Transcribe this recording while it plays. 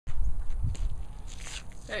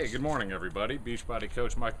Hey, good morning everybody. Beachbody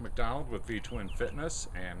coach Mike McDonald with V-Twin Fitness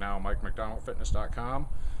and now MikeMcDonaldFitness.com.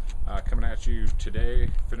 Coming at you today,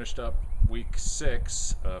 finished up week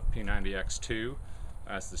 6 of P90X2.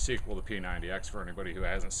 That's the sequel to P90X for anybody who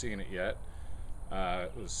hasn't seen it yet.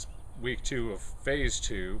 It was week 2 of phase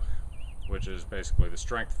 2, which is basically the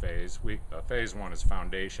strength phase. Phase 1 is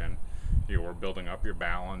foundation. We're building up your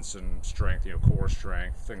balance and strength, core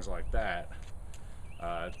strength, things like that.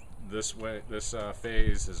 This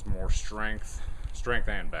phase is more strength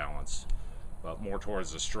and balance, but more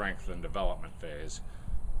towards the strength and development phase.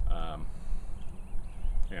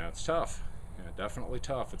 It's tough. Definitely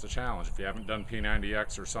tough. It's a challenge. If you haven't done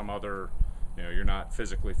P90X or some other, you're not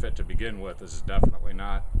physically fit to begin with, this is definitely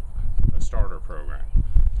not a starter program.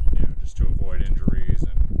 Just to avoid injuries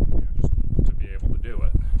and just to be able to do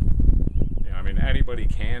it. Anybody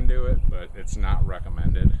can do it, but it's not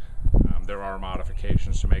recommended. There are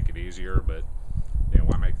modifications to make it easier, but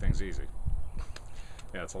why make things easy?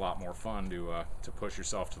 It's a lot more fun to push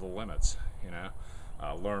yourself to the limits.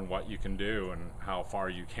 Learn what you can do and how far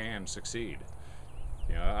you can succeed.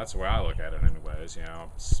 That's the way I look at it, anyways. You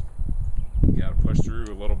got to push through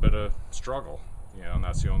a little bit of struggle. And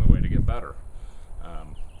that's the only way to get better.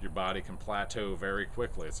 Your body can plateau very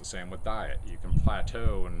quickly. It's the same with diet. You can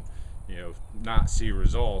plateau and not see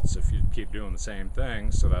results if you keep doing the same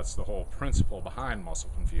thing. So that's the whole principle behind muscle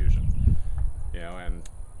confusion. And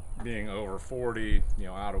being over 40,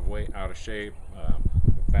 out of weight, out of shape,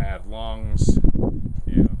 with bad lungs,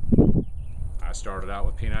 I started out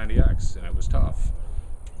with P90X and it was tough,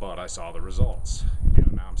 but I saw the results.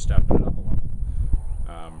 Now I'm stepping it up a level.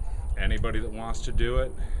 Anybody that wants to do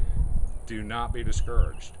it, do not be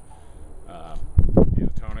discouraged.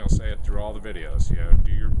 Tony will say it through all the videos.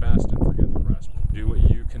 Do your best and forget the rest. Do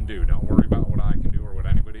what you can do. Don't worry about what I can do or what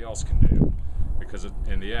anybody else can do, because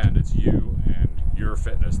in the end, it's you and your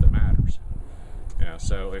fitness that matters.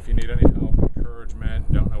 So if you need any help,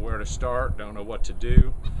 encouragement, don't know where to start, don't know what to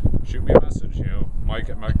do, shoot me a message. Mike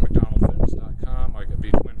at MikeMcDonaldFitness.com, Mike at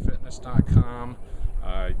VTwinFitness.com.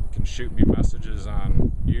 You can shoot me messages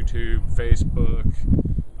on YouTube, Facebook,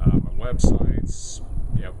 my websites.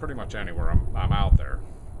 Pretty much anywhere. I'm out there,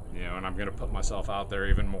 and I'm going to put myself out there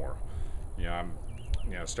even more. I'm,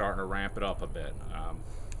 starting to ramp it up a bit.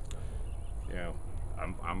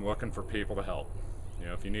 I'm looking for people to help.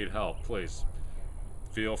 If you need help, please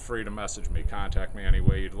feel free to message me, contact me any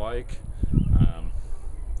way you'd like.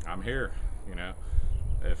 I'm here.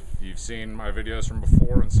 If you've seen my videos from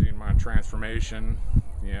before and seen my transformation,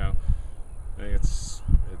 it's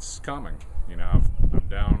coming. I'm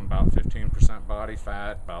down about 15% body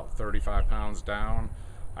fat, about 35 pounds down.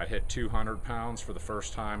 I hit 200 pounds for the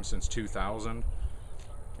first time since 2000.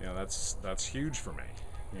 That's huge for me.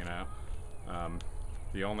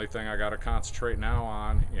 The only thing I got to concentrate now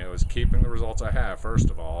on, is keeping the results I have, first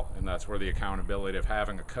of all, and that's where the accountability of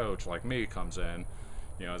having a coach like me comes in.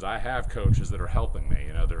 As I have coaches that are helping me,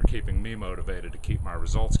 that are keeping me motivated to keep my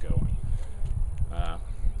results going.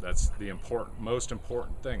 That's the most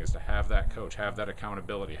important thing, is to have that coach, have that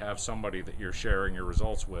accountability, have somebody that you're sharing your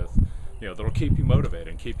results with, that'll keep you motivated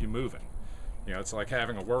and keep you moving. It's like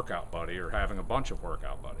having a workout buddy or having a bunch of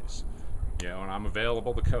workout buddies. And I'm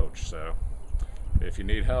available to coach. So if you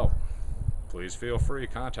need help, please feel free,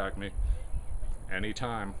 contact me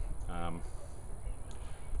anytime.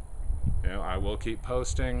 I will keep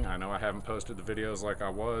posting. I know I haven't posted the videos like I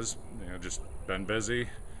was, just been busy.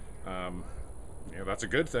 That's a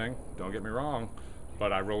good thing, don't get me wrong,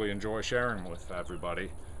 but I really enjoy sharing with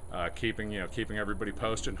everybody, keeping everybody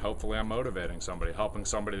posted. Hopefully I'm motivating somebody, helping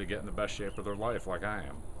somebody to get in the best shape of their life like I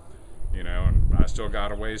am. And I still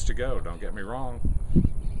got a ways to go, don't get me wrong,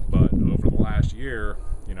 but over the last year,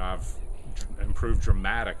 I've improved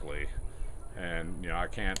dramatically, and I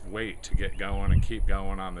can't wait to get going and keep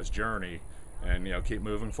going on this journey and keep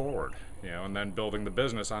moving forward, and then building the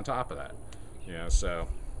business on top of that. So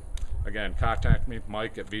again, contact me,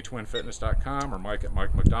 Mike at VTwinFitness.com or Mike at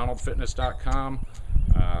MikeMcDonaldFitness.com.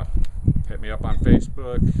 Hit me up on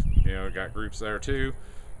Facebook. Got groups there too.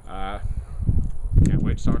 Can't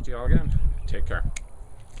wait to talk to y'all again. Take care.